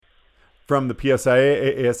From the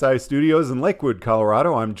PSIA ASI studios in Lakewood,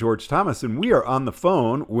 Colorado, I'm George Thomas, and we are on the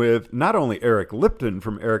phone with not only Eric Lipton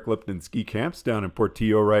from Eric Lipton Ski Camps down in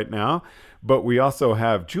Portillo right now, but we also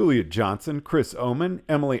have Julia Johnson, Chris Oman,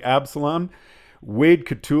 Emily Absalom, Wade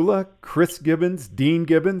Catula, Chris Gibbons, Dean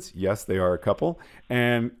Gibbons, yes, they are a couple,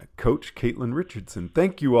 and Coach Caitlin Richardson.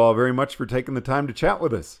 Thank you all very much for taking the time to chat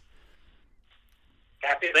with us.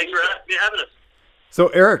 Thanks for having us. So,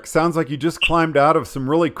 Eric, sounds like you just climbed out of some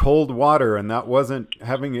really cold water, and that wasn't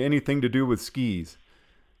having anything to do with skis.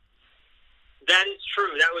 That is true.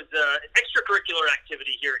 That was an extracurricular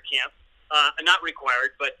activity here at camp. Not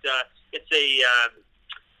required, but it's a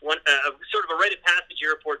sort of a rite of passage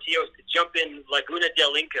here at Portillo is to jump in Laguna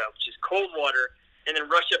del Inca, which is cold water, and then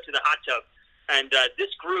rush up to the hot tub. And this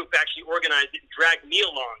group actually organized it and dragged me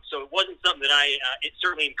along. So it wasn't something that I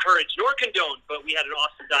certainly encouraged nor condoned, but we had an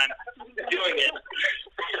awesome time doing it.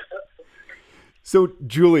 So,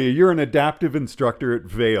 Julia, you're an adaptive instructor at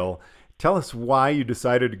Vail. Tell us why you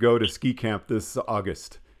decided to go to ski camp this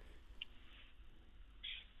August.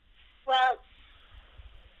 Well,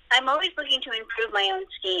 I'm always looking to improve my own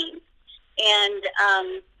skiing. And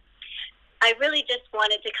I really just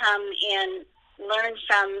wanted to come and learn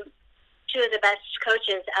from two of the best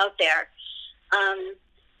coaches out there.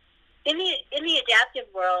 In the adaptive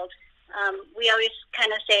world, we always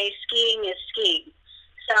kind of say skiing is skiing.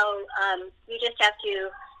 So you just have to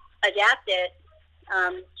adapt it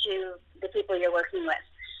to the people you're working with.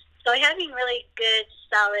 So having really good,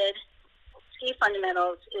 solid ski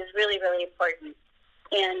fundamentals is really, really important.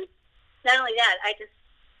 And not only that,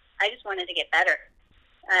 I just wanted to get better.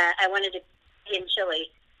 I wanted to be in Chile.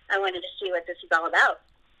 I wanted to see what this is all about.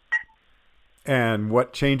 And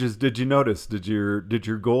what changes did you notice? Did your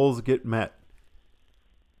goals get met?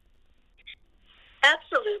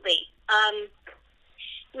 Absolutely.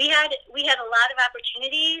 We had a lot of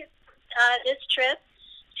opportunity this trip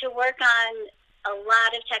to work on a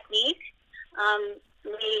lot of technique.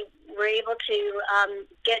 We were able to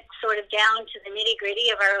get sort of down to the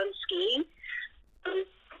nitty-gritty of our own skiing,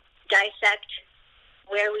 dissect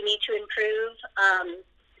where we need to improve.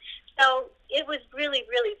 So it was really,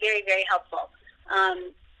 really very, very helpful.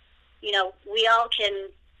 We all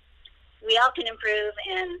can improve,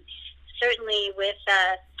 and certainly with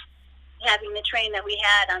having the train that we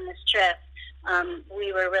had on this trip,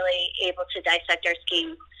 we were really able to dissect our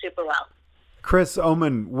skiing super well. Chris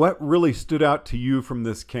Oman, what really stood out to you from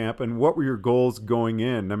this camp, and what were your goals going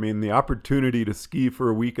in? I mean, the opportunity to ski for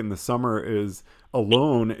a week in the summer is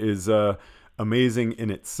amazing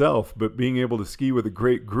in itself, but being able to ski with a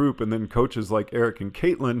great group and then coaches like Eric and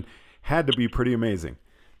Caitlin had to be pretty amazing.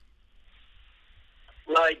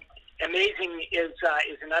 Well, amazing is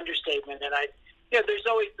an understatement, and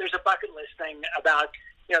there's a bucket list thing about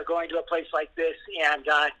going to a place like this, and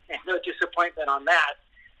no disappointment on that.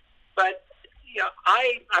 But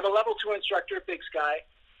I'm a level 2 instructor at Big Sky,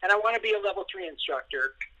 and I want to be a level 3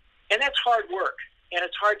 instructor, and that's hard work, and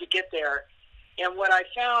it's hard to get there. And what I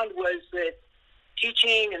found was that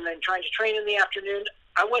teaching and then trying to train in the afternoon,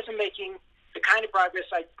 I wasn't making the kind of progress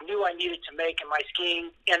I knew I needed to make in my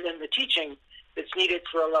skiing and then the teaching that's needed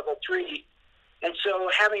for a level 3. And so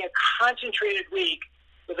having a concentrated week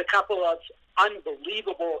with a couple of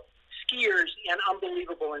unbelievable skiers and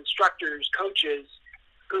unbelievable instructors, coaches,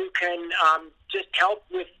 who can just help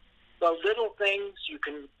with the little things. You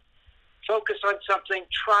can focus on something,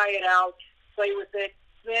 try it out, play with it,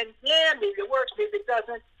 then, maybe it works, maybe it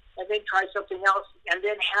doesn't, and then try something else, and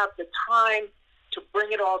then have the time to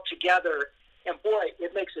bring it all together. And boy,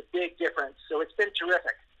 it makes a big difference. So it's been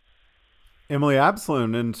terrific. Emily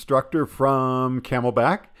Absalom, instructor from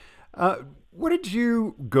Camelback. What did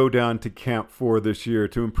you go down to camp for this year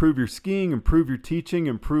to improve your skiing, improve your teaching,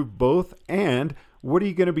 improve both? And what are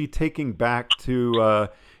you going to be taking back to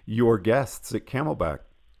your guests at Camelback?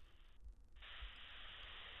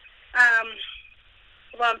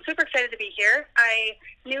 Well, I'm super excited to be here. I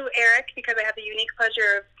knew Eric because I had the unique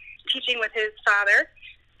pleasure of teaching with his father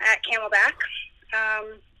at Camelback.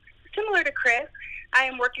 Similar to Chris, I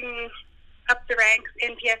am working up the ranks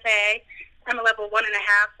in PSAA. I'm a level 1.5,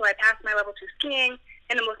 so I passed my level 2 skiing,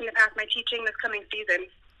 and I'm looking to pass my teaching this coming season.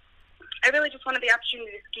 I really just wanted the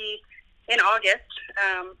opportunity to ski in August.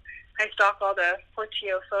 I stalk all the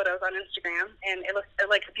Portillo photos on Instagram, and it looks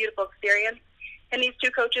like a beautiful experience. And these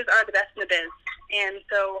two coaches are the best in the biz. And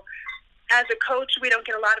so as a coach, we don't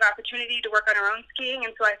get a lot of opportunity to work on our own skiing,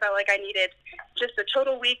 and so I felt like I needed just a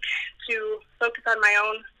total week to focus on my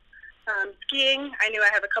own skiing. I knew I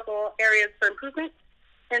have a couple areas for improvement,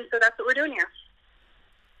 and so that's what we're doing here.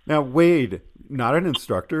 Now, Wade, not an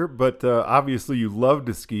instructor, but obviously you love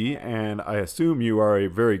to ski, and I assume you are a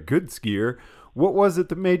very good skier. What was it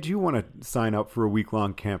that made you want to sign up for a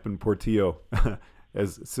week-long camp in Portillo?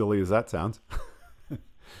 As silly as that sounds.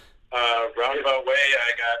 Roundabout way,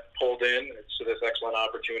 I got pulled in to this excellent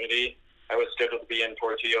opportunity. I was scheduled to be in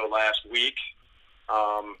Portillo last week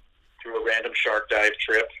through a random shark dive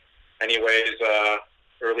trip. Anyways,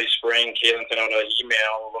 early spring, Caitlin sent out an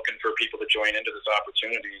email looking for people to join into this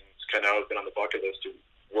opportunity. It's kind of always been on the bucket list to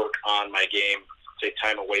work on my game, take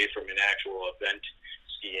time away from an actual event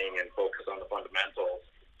skiing and focus on the fundamentals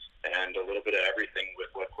and a little bit of everything with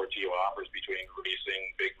what Portillo offers between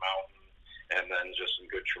racing, big mountain, and then just some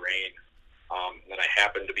good terrain. Then I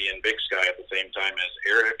happened to be in Big Sky at the same time as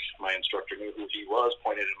Eric. My instructor knew who he was,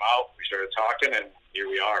 pointed him out. We started talking, and here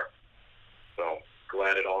we are. So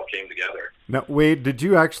glad it all came together. Now, Wade, did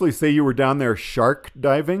you actually say you were down there shark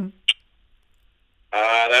diving?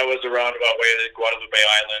 That was a roundabout way to Guadalupe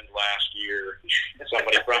Island last year.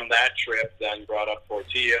 Somebody from that trip then brought up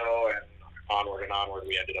Portillo, and onward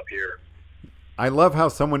we ended up here. I love how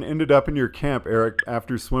someone ended up in your camp, Eric,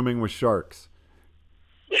 after swimming with sharks.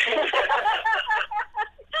 Very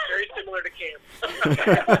similar to camp.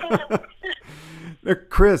 Now,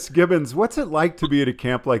 Chris Gibbons, what's it like to be at a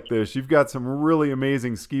camp like this? You've got some really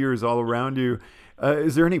amazing skiers all around you.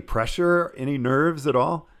 Is there any pressure, any nerves at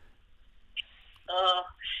all?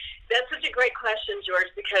 That's such a great question, George,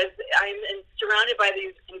 because I'm surrounded by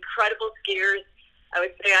these incredible skiers. I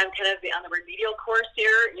would say I'm kind of on the remedial course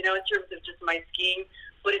here, in terms of just my skiing.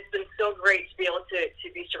 But it's been so great to be able to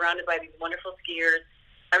be surrounded by these wonderful skiers.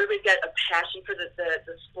 Everybody's got a passion for the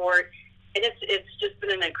sport, and it's just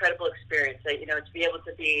been an incredible experience. To be able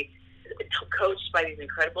to be coached by these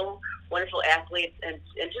incredible, wonderful athletes, and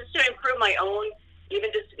just to improve my own,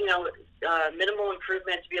 even just minimal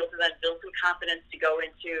improvement, to be able to then build some confidence to go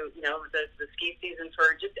into the ski season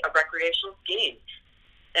for just a recreational skiing.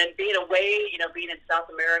 And being away, being in South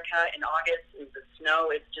America in August in the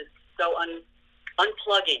snow, it's just so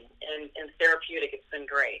unplugging and therapeutic. It's been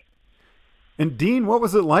great. And Dean, what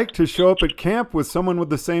was it like to show up at camp with someone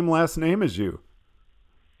with the same last name as you?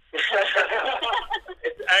 It's excellent.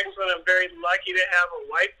 I'm very lucky to have a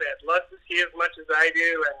wife that loves to ski as much as I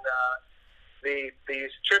do, and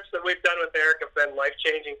these trips that we've done with Eric have been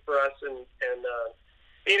life-changing for us, and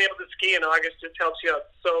being able to ski in August just helps you out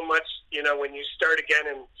so much. When you start again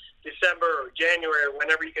in December or January, or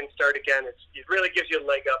whenever you can start again, it really gives you a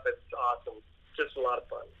leg up. It's awesome. It's just a lot of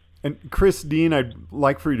fun. And Chris, Dean, I'd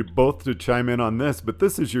like for you both to chime in on this, but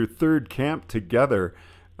this is your third camp together.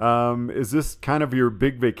 Is this kind of your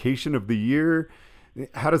big vacation of the year?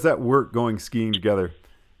 How does that work, going skiing together?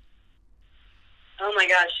 Oh my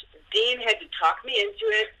gosh, Dean had to talk me into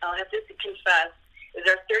it. I'll have to confess. It was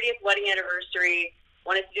our 30th wedding anniversary.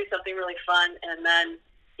 Wanted to do something really fun, and then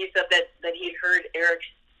he said that he'd heard Eric's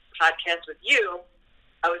podcast with you.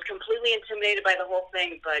 I was completely intimidated by the whole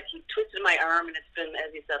thing, but he twisted my arm, and it's been,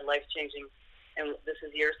 as he said, life-changing. And this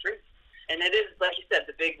is year 3. And it is, like you said,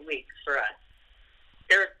 the big week for us.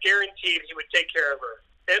 Eric guaranteed he would take care of her.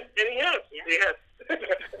 And he has. Yeah. He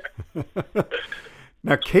has.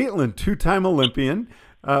 Now, Caitlin, 2-time Olympian.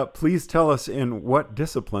 Please tell us in what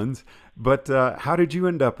disciplines, but how did you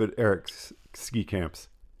end up at Eric's ski camps?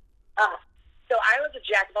 So I was a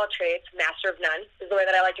jack of all trades, master of none, is the way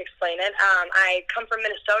that I like to explain it. I come from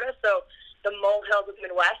Minnesota, so the molehills of the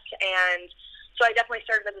Midwest, and so I definitely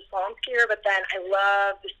started as a slalom skier, but then I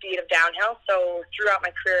love the speed of downhill. So throughout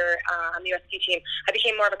my career on the U.S. ski team, I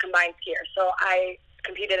became more of a combined skier. So I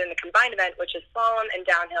competed in the combined event, which is slalom and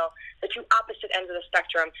downhill, the two opposite ends of the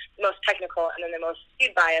spectrum, the most technical and then the most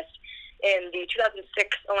speed biased, in the 2006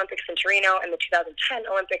 Olympics in Torino and the 2010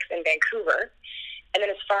 Olympics in Vancouver. And then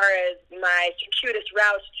as far as my circuitous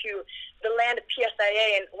route to the land of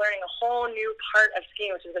PSIA and learning a whole new part of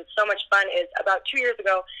skiing, which has been so much fun, is about 2 years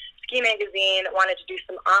ago, Ski Magazine wanted to do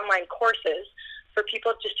some online courses for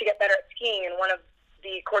people just to get better at skiing, and one of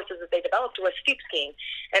the courses that they developed was steep skiing.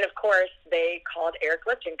 And of course, they called Eric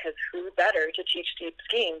Lipton, because who better to teach steep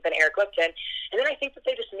skiing than Eric Lipton? And then I think that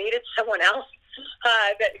they just needed someone else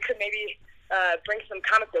that could maybe bring some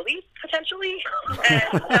comic relief, potentially.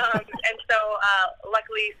 And so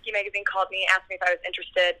luckily, Ski Magazine called me, asked me if I was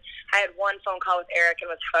interested. I had one phone call with Eric and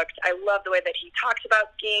was hooked. I love the way that he talks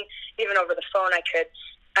about skiing. Even over the phone, I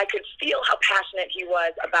could feel how passionate he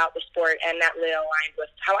was about the sport, and that really aligned with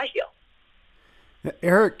how I feel.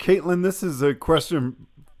 Eric, Caitlin, this is a question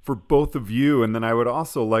for both of you, and then I would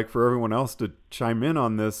also like for everyone else to chime in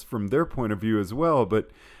on this from their point of view as well.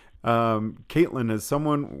 But Caitlin, as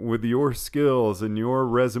someone with your skills and your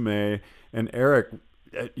resume, and Eric,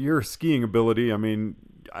 your skiing ability, I mean,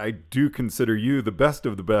 I do consider you the best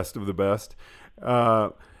of the best of the best.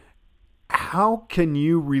 How can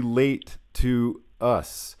you relate to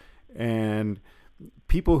us and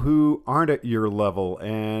people who aren't at your level,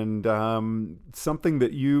 and something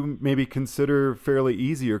that you maybe consider fairly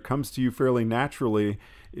easy or comes to you fairly naturally?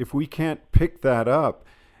 If we can't pick that up,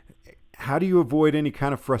 how do you avoid any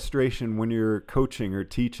kind of frustration when you're coaching or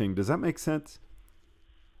teaching? Does that make sense?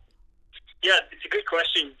 Yeah, it's a good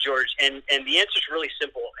question, George, and the answer is really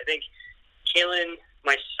simple. I think Kaylin,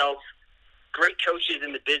 myself, great coaches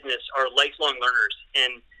in the business are lifelong learners,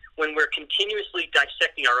 and when we're continuously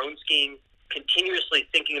dissecting our own skiing, continuously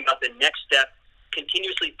thinking about the next step,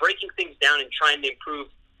 continuously breaking things down and trying to improve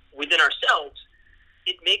within ourselves,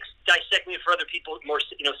 it makes dissecting it for other people more,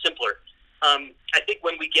 simpler. I think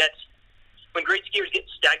when great skiers get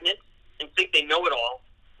stagnant and think they know it all,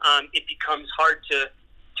 it becomes hard to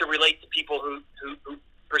relate to people who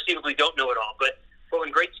perceivably don't know it all. But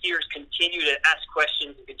when great skiers continue to ask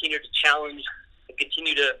questions and continue to challenge and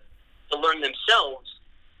continue to learn themselves,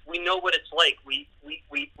 we know what it's like. We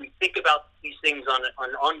think about these things on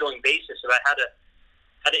an ongoing basis about how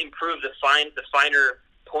to improve the finer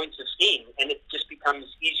points of skiing, and it just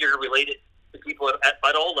becomes easier to relate it to people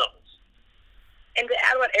at all levels. And to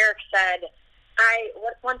add what Eric said,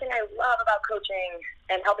 one thing I love about coaching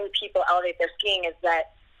and helping people elevate their skiing is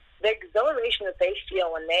that the exhilaration that they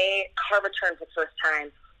feel when they carve a turn for the first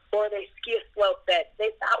time, or they ski a slope that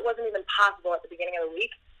they thought wasn't even possible at the beginning of the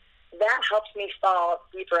week, that helps me fall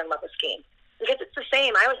deeper in love with skiing. Because it's the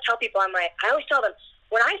same. I always tell people, I always tell them,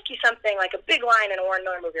 when I ski something like a big line in a Warren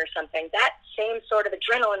Miller movie or something, that same sort of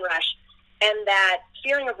adrenaline rush and that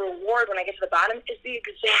feeling of reward when I get to the bottom is the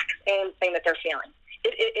exact same thing that they're feeling.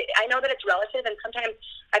 I know that it's relative, and sometimes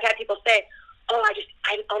I've had people say, I'll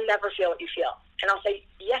never feel what you feel. And I'll say,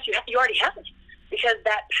 yes, you already have it. Because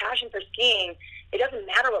that passion for skiing, it doesn't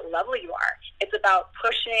matter what level you are. It's about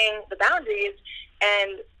pushing the boundaries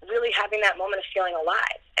and really having that moment of feeling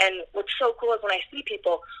alive. And what's so cool is when I see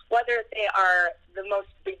people, whether they are the most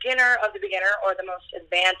beginner of the beginner or the most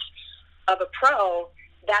advanced of a pro,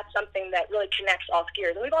 that's something that really connects all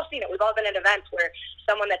skiers. And we've all seen it. We've all been at events where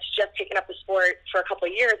someone that's just taken up the sport for a couple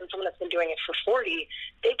of years and someone that's been doing it for 40,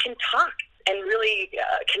 they can talk and really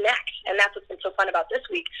connect. And that's what's been so fun about this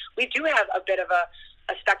week. We do have a bit of a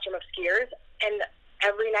spectrum of skiers, and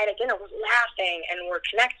every night at dinner we're laughing and we're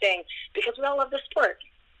connecting because we all love the sport.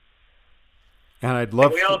 And I'd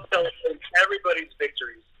love we all celebrate everybody's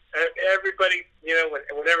victories. Everybody,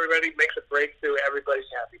 when everybody makes a breakthrough, everybody's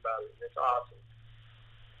happy about it. It's awesome.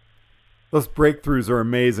 Those breakthroughs are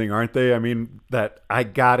amazing, aren't they? I mean, that I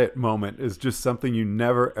got it moment is just something you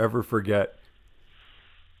never, ever forget.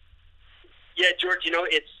 Yeah, George,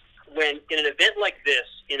 it's when in an event like this,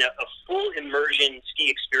 in a full immersion ski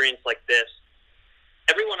experience like this,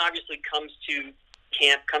 everyone obviously comes to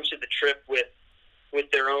camp, comes to the trip with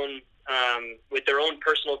their own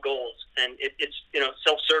personal goals, and it's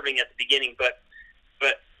self-serving at the beginning. But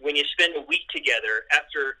when you spend a week together,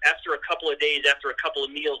 after a couple of days, after a couple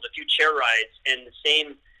of meals, a few chair rides, and the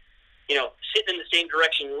same, sitting in the same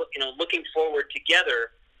direction, looking forward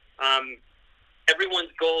together,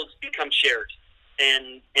 everyone's goals become shared,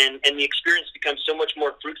 and the experience becomes so much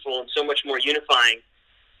more fruitful and so much more unifying.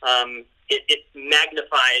 It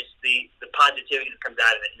magnifies the positivity that comes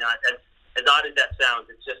out of it. As odd as that sounds,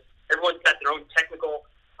 it's just everyone's got their own technical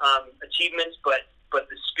achievements, but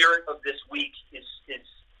the spirit of this week is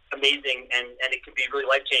amazing, and it can be really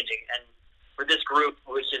life-changing. And for this group,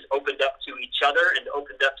 which is opened up to each other and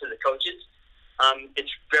opened up to the coaches,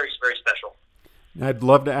 it's very, very special. I'd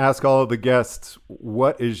love to ask all of the guests,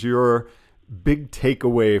 what is your big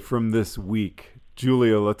takeaway from this week?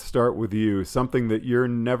 Julia, let's start with you. Something that you're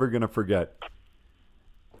never going to forget.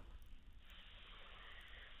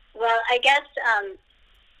 Well, I guess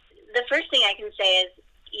the first thing I can say is,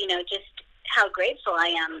 just how grateful I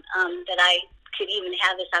am that I could even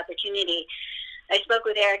have this opportunity. I spoke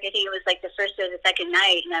with Eric, I think it was like the first or the second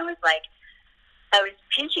night, and I was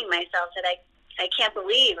pinching myself that I can't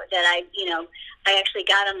believe that I actually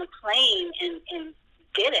got on the plane and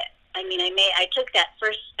did it. I mean, I took that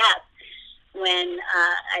first step when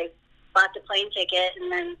I bought the plane ticket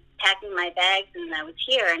and then packing my bags, and I was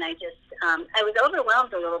here, and I I was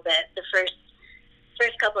overwhelmed a little bit the first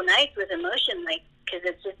couple of nights with emotion, because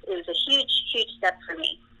it was a huge step for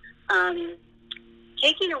me.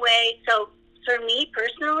 Taking away, so for me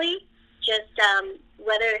personally, just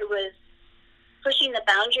whether it was pushing the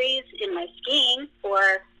boundaries in my skiing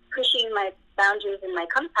or pushing my boundaries in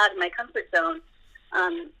out of my comfort zone,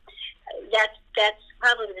 that's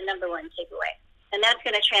probably the number one takeaway. And that's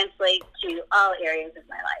going to translate to all areas of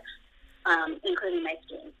my life. including my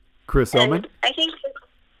skiing. Chris Ullman? I think.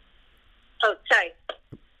 Oh, sorry.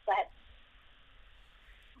 Go ahead.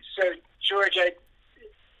 So, George, I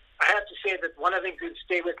have to say that one of the things that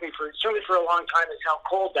stayed with me certainly for a long time is how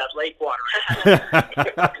cold that lake water is.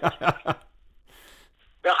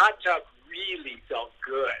 The hot tub really felt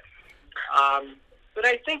good. But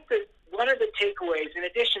I think that one of the takeaways, in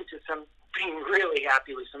addition to being really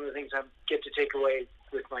happy with some of the things I get to take away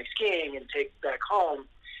with my skiing and take back home,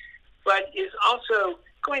 but is also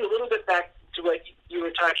going a little bit back to what you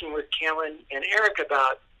were talking with Kaylin and Eric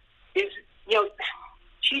about, is,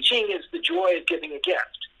 teaching is the joy of giving a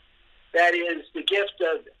gift. That is the gift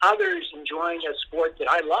of others enjoying a sport that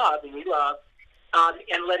I love and we love,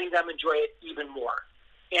 and letting them enjoy it even more.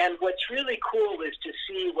 And what's really cool is to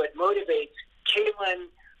see what motivates Kaylin,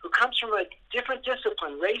 who comes from a different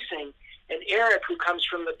discipline, racing, and Eric, who comes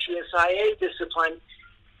from the PSIA discipline.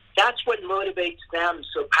 That's what motivates them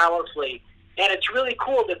so powerfully. And it's really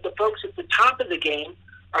cool that the folks at the top of the game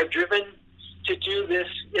are driven to do this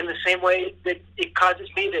in the same way that it causes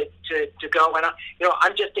me to go. And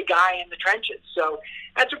I'm just a guy in the trenches. So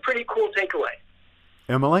that's a pretty cool takeaway.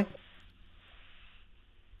 Emily?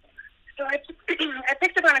 So I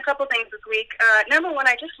picked up on a couple things this week. Number one,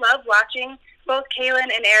 I just love watching both Kaylin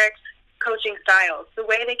and Eric's coaching styles, the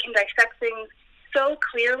way they can dissect things so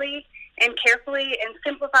clearly and carefully and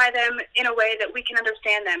simplify them in a way that we can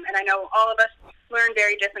understand them. And I know all of us learn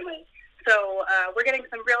very differently. So we're getting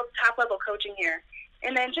some real top-level coaching here.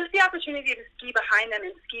 And then just the opportunity to ski behind them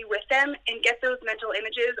and ski with them and get those mental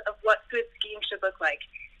images of what good skiing should look like.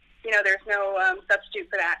 There's no substitute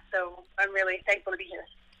for that. So I'm really thankful to be here.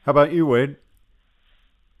 How about you, Wade?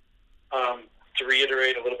 To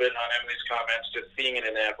reiterate a little bit on Emily's comments, just seeing it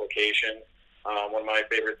in application. One of my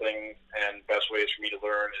favorite things and best ways for me to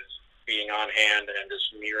learn is being on hand and just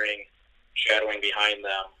mirroring, shadowing behind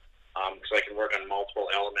them, because I can work on multiple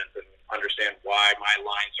elements and understand why my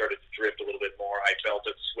line started to drift a little bit more. I felt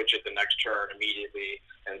it switch at the next turn immediately,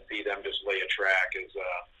 and see them just lay a track is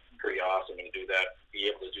pretty awesome. And to do that, be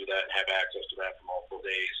able to do that and have access to that for multiple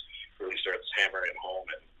days really starts hammering home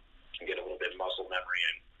and can get a little bit of muscle memory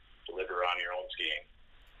and deliver on your own skiing.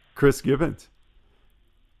 Chris Gibbons.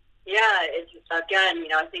 Yeah, it's again,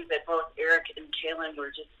 I think that both Eric and Kaylin were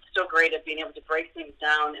just so great at being able to break things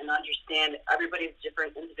down and understand everybody's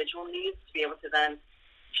different individual needs to be able to then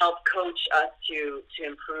help coach us to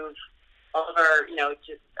improve all of our,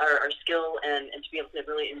 just our skill and to be able to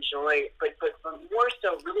really enjoy, but more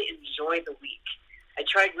so really enjoy the week. I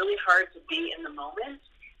tried really hard to be in the moment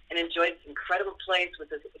and enjoy this incredible place with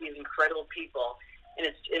these incredible people, and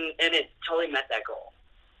it totally met that goal.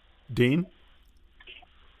 Dean?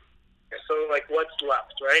 So, what's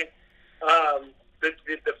left, right?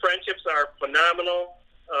 The friendships are phenomenal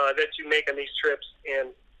that you make on these trips,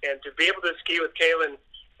 and to be able to ski with Kaylin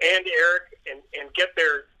and Eric and get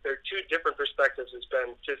their two different perspectives has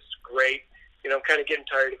been just great. I'm kind of getting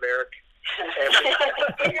tired of Eric.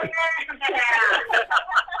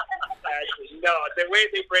 No, the way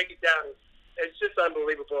they break it down it's just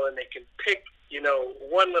unbelievable, and they can pick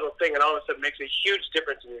one little thing, and all of a sudden makes a huge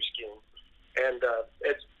difference in your skiing. And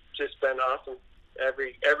it's just been awesome.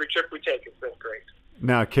 Every trip we take, it's been great.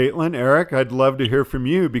 Now, Caitlin, Eric, I'd love to hear from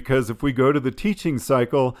you, because if we go to the teaching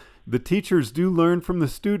cycle, the teachers do learn from the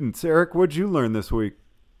students. Eric, what'd you learn this week?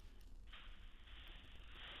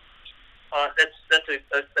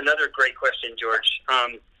 That's another great question, George.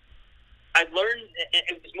 I learned,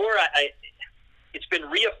 it was more, it's been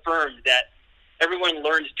reaffirmed that everyone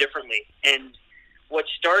learns differently. And what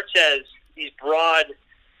starts as these broad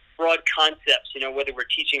concepts, whether we're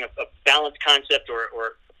teaching a balance concept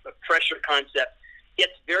or a pressure concept,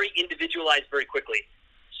 gets very individualized very quickly.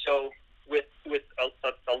 So with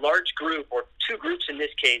a large group, or two groups in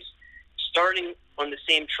this case, starting on the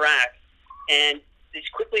same track, and these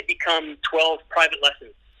quickly become 12 private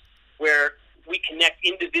lessons where we connect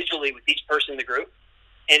individually with each person in the group.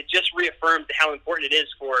 And it just reaffirms how important it is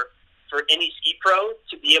for any ski pro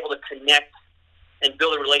to be able to connect and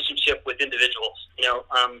build a relationship with individuals.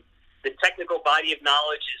 The technical body of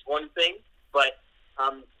knowledge is one thing, but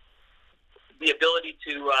the ability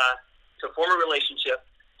to form a relationship,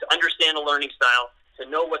 to understand a learning style, to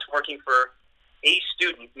know what's working for a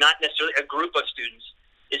student, not necessarily a group of students,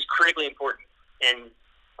 is critically important. And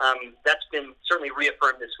that's been certainly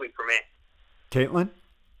reaffirmed this week for me. Caitlin?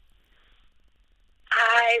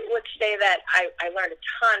 I would say that I learned a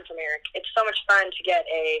ton from Eric. It's so much fun to get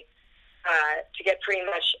pretty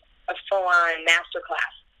much a full-on master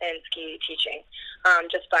class in ski teaching,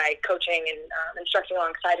 just by coaching and instructing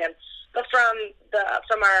alongside him. But from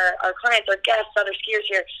our clients, our guests, other skiers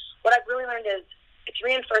here, what I've really learned is it's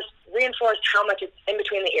reinforced how much it's in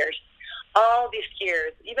between the ears. All these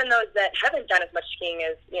skiers, even those that haven't done as much skiing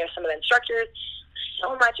as some of the instructors,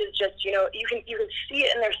 so much is just you can see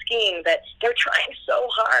it in their skiing that they're trying so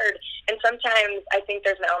hard. And sometimes I think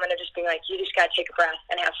there's an element of just being like, you just got to take a breath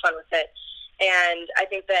and have fun with it. And I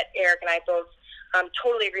think that Eric and I both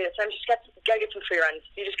totally agree that sometimes you just got to get some free runs.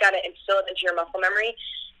 You just got to instill it into your muscle memory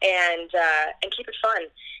and keep it fun.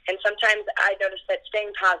 And sometimes I noticed that staying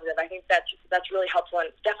positive, I think that's really helpful. And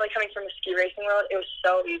definitely coming from the ski racing world, it was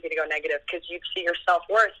so easy to go negative because you see your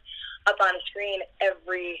self-worth up on the screen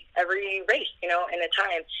every race, in a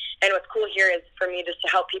time. And what's cool here is for me just to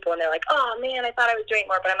help people, and they're like, oh man, I thought I was doing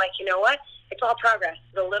more. But I'm like, you know what? It's all progress.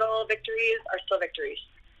 The little victories are still victories.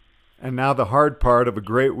 And now the hard part of a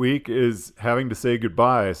great week is having to say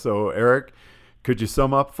goodbye. So Eric, could you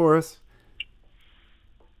sum up for us?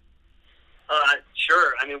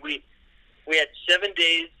 Sure. I mean, we had 7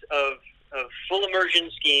 days of full immersion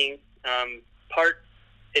skiing, part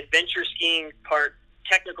adventure skiing, part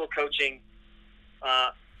technical coaching,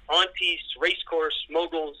 on-piste, race course,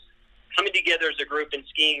 moguls. Coming together as a group and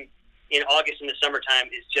skiing in August in the summertime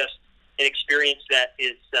is just an experience that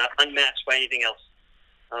is unmatched by anything else.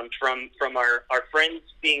 From our friends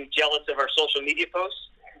being jealous of our social media posts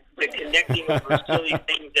to connecting over silly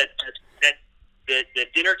things at the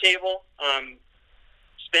dinner table,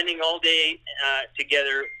 spending all day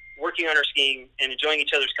together, working on our skiing and enjoying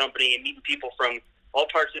each other's company and meeting people from all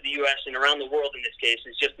parts of the U.S. and around the world in this case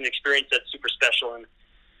is just an experience that's super special, and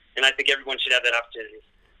I think everyone should have that opportunity.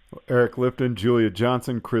 Eric Lipton, Julia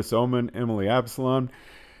Johnson, Chris Oman, Emily Absalom,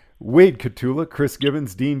 Wade Catula, Chris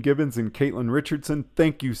Gibbons, Dean Gibbons, and Caitlin Richardson,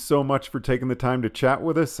 thank you so much for taking the time to chat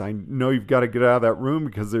with us. I know you've got to get out of that room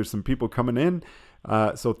because there's some people coming in,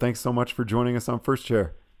 so thanks so much for joining us on First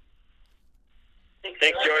Chair.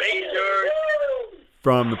 Thanks, George.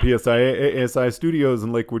 From the PSIA ASI studios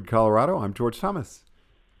in Lakewood, Colorado, I'm George Thomas.